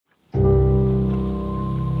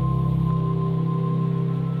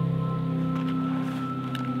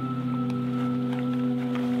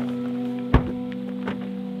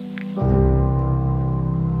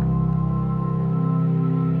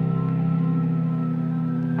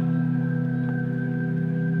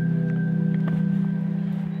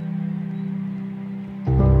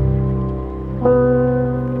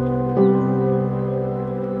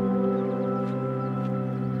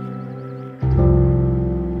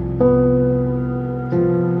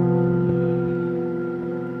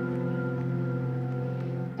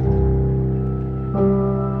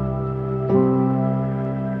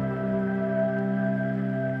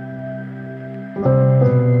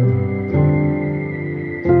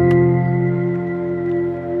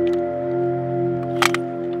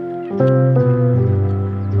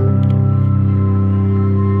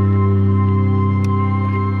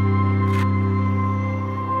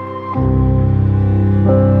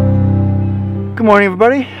Good morning,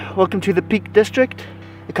 everybody. Welcome to the Peak District.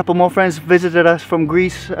 A couple more friends visited us from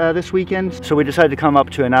Greece this weekend, so we decided to come up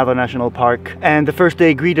to another national park. And the first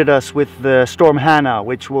day greeted us with the storm Hannah,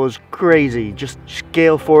 which was crazy. Just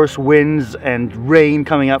gale force winds and rain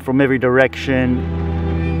coming up from every direction.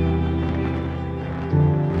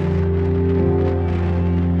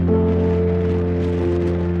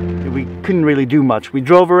 We couldn't really do much. We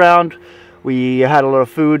drove around, we had a lot of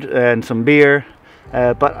food and some beer.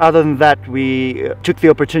 But other than that, we took the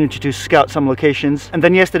opportunity to scout some locations. And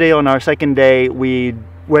then yesterday on our second day, we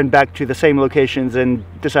went back to the same locations and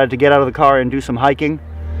decided to get out of the car and do some hiking.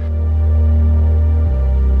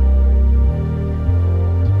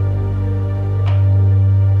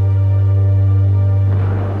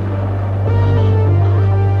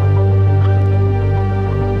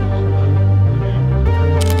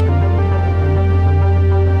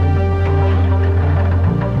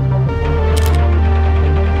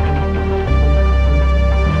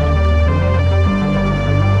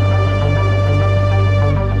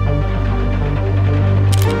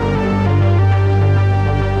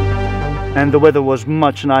 And the weather was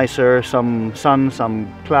much nicer, some sun,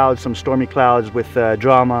 some clouds, some stormy clouds with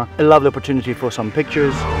drama. A lovely opportunity for some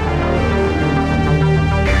pictures.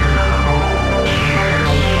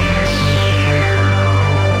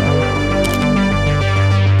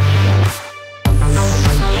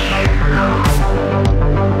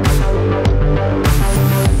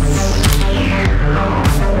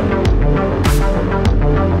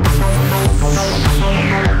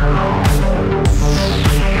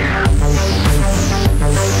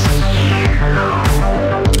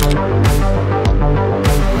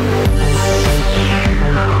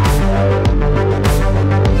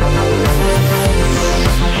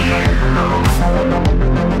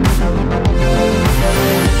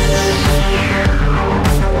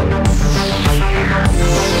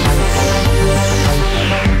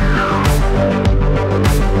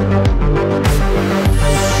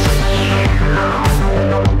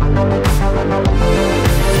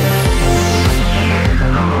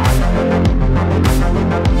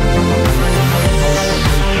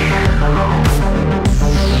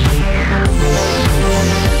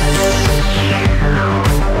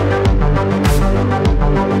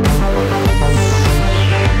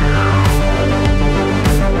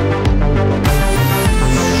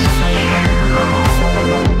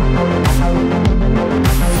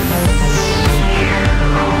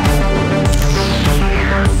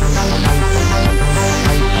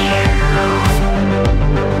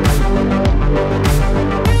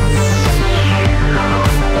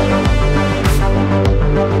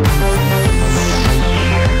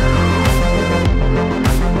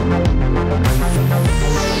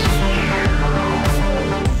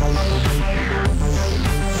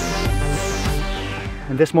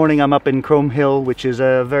 And this morning I'm up in Chrome Hill, which is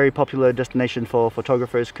a very popular destination for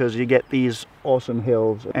photographers because you get these awesome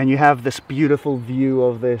hills and you have this beautiful view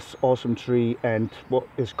of this awesome tree and what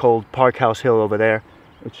is called Park House Hill over there,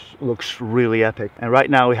 which looks really epic. And right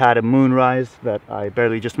now we had a moonrise that I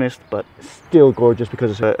barely just missed, but still gorgeous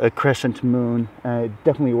because it's a crescent moon. It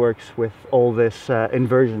definitely works with all this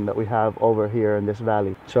inversion that we have over here in this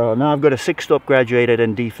valley. So now I've got a 6-stop graduated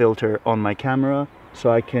and D-filter on my camera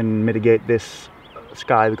so I can mitigate this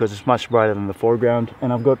sky because it's much brighter than the foreground,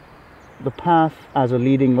 and I've got the path as a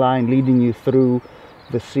leading line leading you through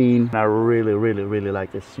the scene. And I really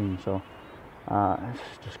like this scene, so it's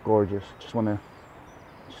just gorgeous. Just want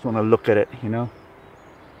to look at it, you know.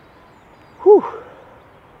 Whew.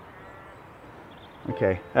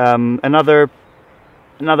 Okay, another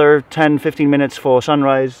 10-15 minutes for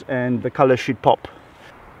sunrise and the colors should pop.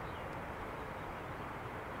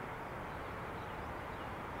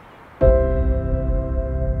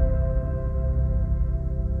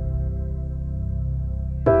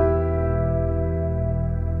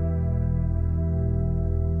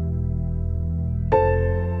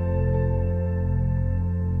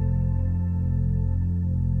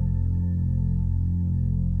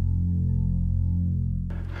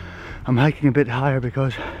 I'm hiking a bit higher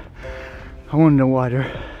because I wanted a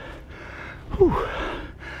wider,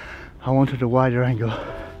 I wanted a wider angle.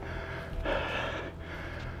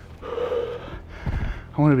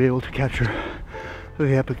 I want to be able to capture the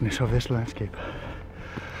epicness of this landscape.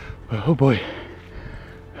 But oh boy,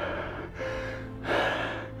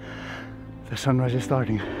 the sunrise is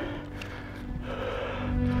starting.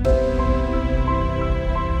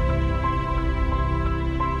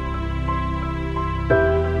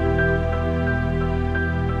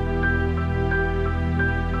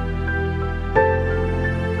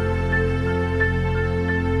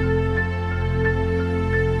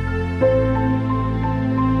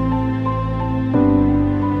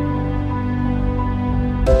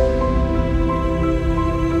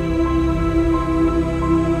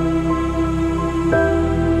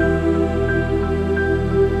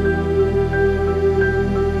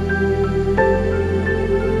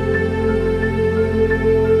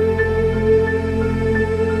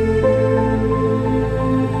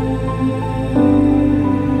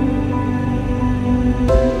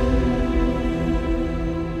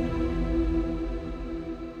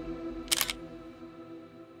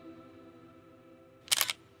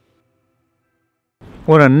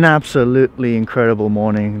 What an absolutely incredible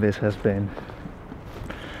morning this has been.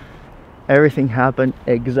 Everything happened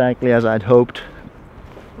exactly as I'd hoped.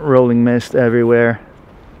 Rolling mist everywhere,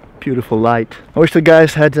 beautiful light. I wish the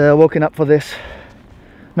guys had woken up for this.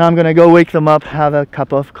 Now I'm gonna go wake them up, have a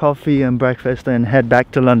cup of coffee and breakfast and head back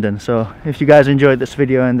to London. So if you guys enjoyed this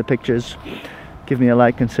video and the pictures, give me a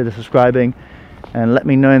like, consider subscribing, and let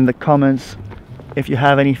me know in the comments if you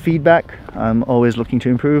have any feedback. I'm always looking to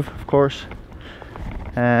improve, of course.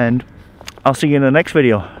 And I'll see you in the next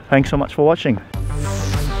video. Thanks so much for watching.